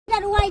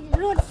white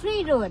road,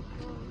 free road.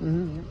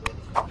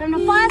 From the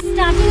first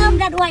starting of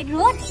that white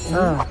road,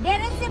 there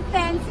is a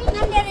fencing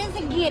and there is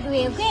a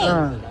gateway, okay?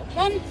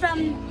 Then from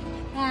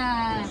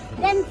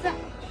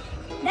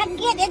that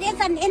gate, it is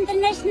an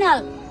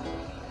international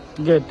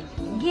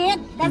gate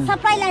that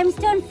supply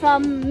limestone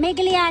from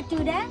Meghalaya to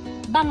the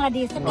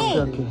Bangladesh, okay?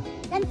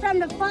 Then from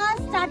the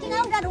first starting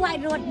of that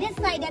white road, this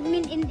side, that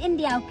means in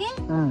India, okay?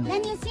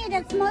 Then you see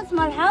that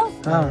small house,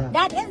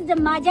 that is the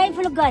Majai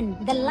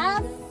Phulugan, the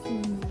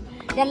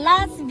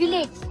last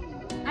village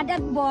at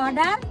that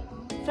border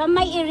from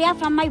my area,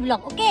 from my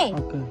block, okay?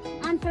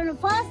 And from the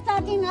first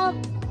starting of,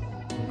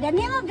 the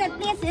name of that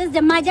place is the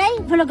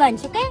Majai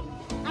Phulugan, okay?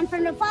 And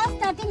from the first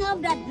starting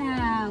of that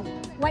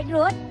white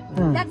road,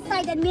 that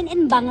side, that means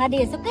in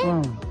Bangladesh, okay?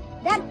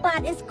 That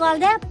part is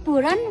called the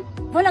Puran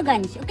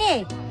Phulugan,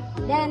 okay?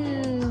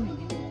 Then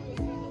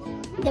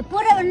the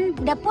Puran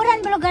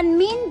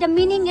Phulugan the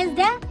meaning is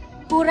the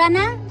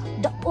Purana,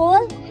 the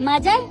old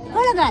Majai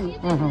Phulugan.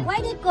 Why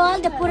they call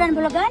the Puran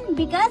Phulugan?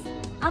 Because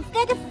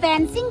after the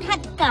fencing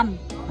had come,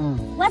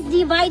 was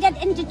divided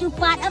into two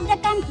parts of the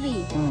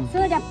country.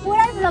 So the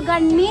Puran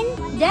Phulugan means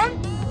the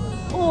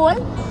old,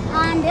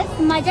 and this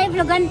Majai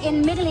Phulugan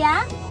in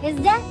Meghalaya is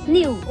the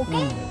new,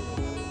 okay?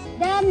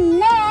 Then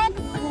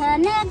next,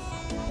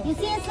 you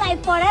see it's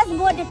like forest,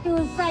 both the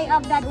two sides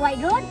of that white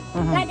road.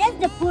 That is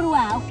the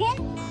Purwa, okay?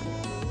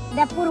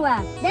 The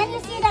Purwa. Then you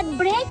see that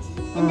bridge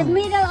in the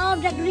middle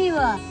of that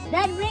river.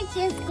 That bridge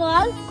is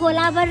called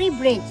Kolabari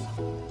Bridge.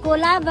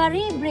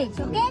 Kolabari Bridge,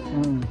 okay?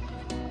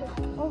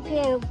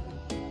 Okay,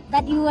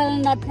 that you will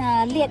not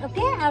late,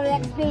 okay? I will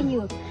explain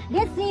you.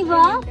 This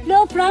river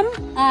flow from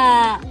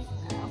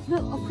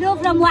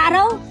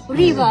Waro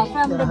River,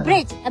 from the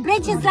bridge. A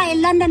bridge is like a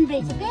London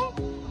Bridge, okay?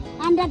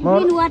 And that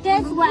green water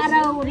is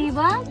Waro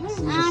River.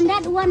 And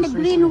that one, the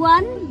green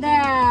one,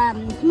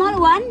 the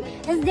small one,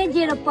 is the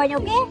 0 point,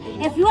 okay?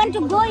 If you want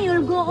to go, you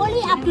will go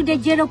only up to the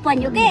 0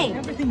 point, okay?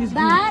 But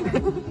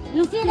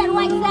you see that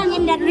white sand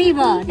in that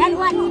river. That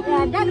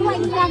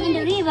white sand in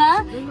the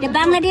river, the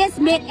Bangladesh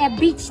make a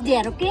beach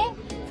there, okay?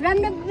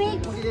 From the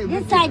beach,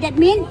 this side, that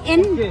means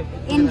in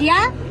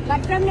India.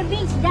 But from the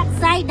beach, that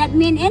side, that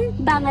means in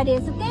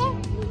Bangladesh, okay?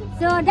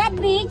 So that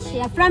beach,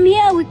 from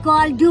here we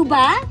call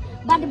Duba,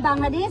 but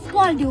Bangladesh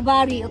called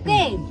Dubari,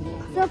 okay?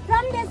 So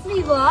from this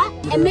river,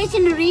 a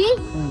missionary,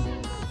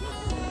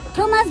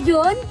 Thomas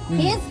John,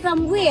 he is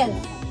from Wales.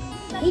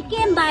 He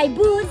came by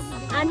boots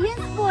and he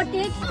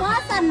sported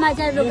first on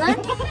Majai Phulugan,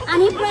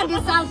 and he brought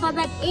this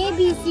alphabet A,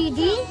 B, C,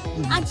 D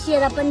at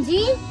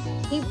Sherapanji.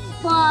 He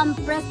formed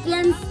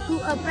Presbyterian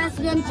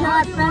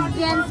Church,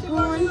 Presbyterian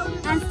School,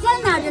 and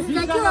still now the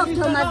statue of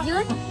Thomas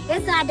John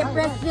is at the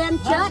Presbyterian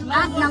Church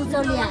at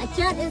Langsolia. A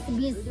church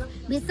is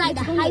beside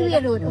the highway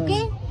road,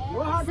 okay?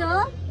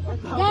 So,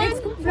 then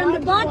from the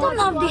bottom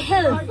of the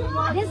hill,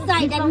 this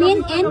side, that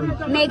means in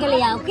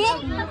Meghalaya, okay?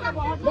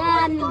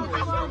 Then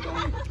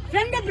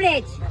from the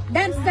bridge,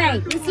 that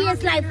side, you see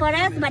it's like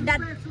forest, but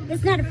that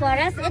is not a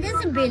forest, it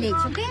is a village,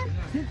 okay?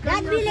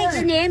 That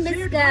village name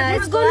is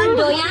called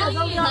Doya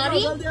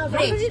Hari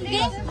Bridge,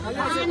 okay?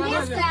 And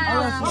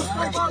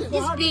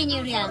this plain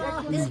area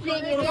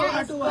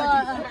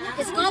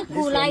is called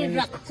Kulai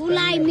Rock.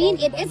 Kulai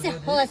means it is a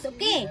horse,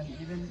 okay?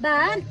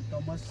 But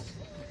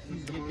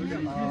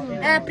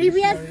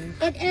previous,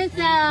 it is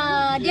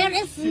there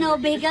is no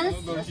vehicles,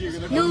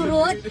 no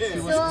road,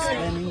 so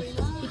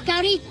you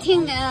carry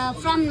thing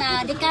from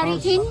the carry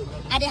thing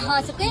at the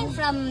horse, okay?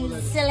 From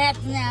Sylhet,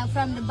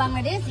 from the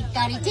Bangladesh, you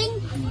carry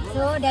thing,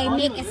 so they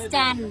make a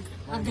stand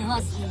of the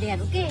horse there,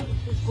 okay?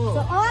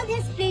 So all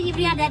this plain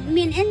area, that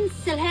mean in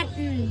Sylhet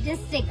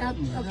district,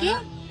 okay?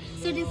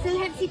 So the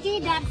Sylhet city,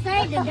 that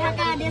side, the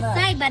Dhaka this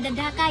side, but the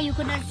Dhaka you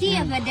could not see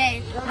over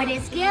there, but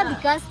it's clear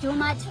because too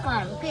much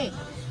far, okay?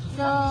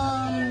 So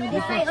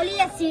this side only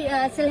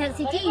Sylhet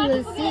city, you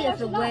will see if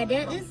the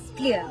weather is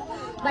clear.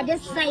 But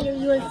this side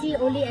you will see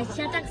only a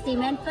Shatak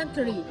cement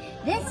factory.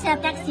 This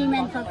Shatak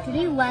cement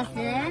factory was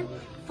the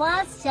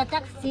first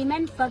Shatak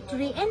cement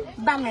factory in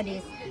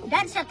Bangladesh.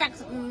 That Shatak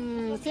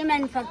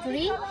cement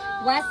factory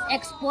was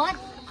export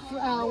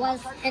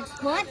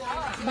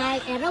by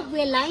a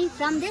railway line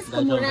from this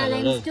Kumura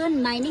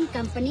limestone mining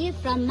company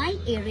from my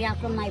area,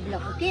 from my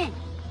block. Okay.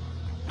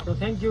 So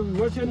thank you.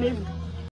 What's your name?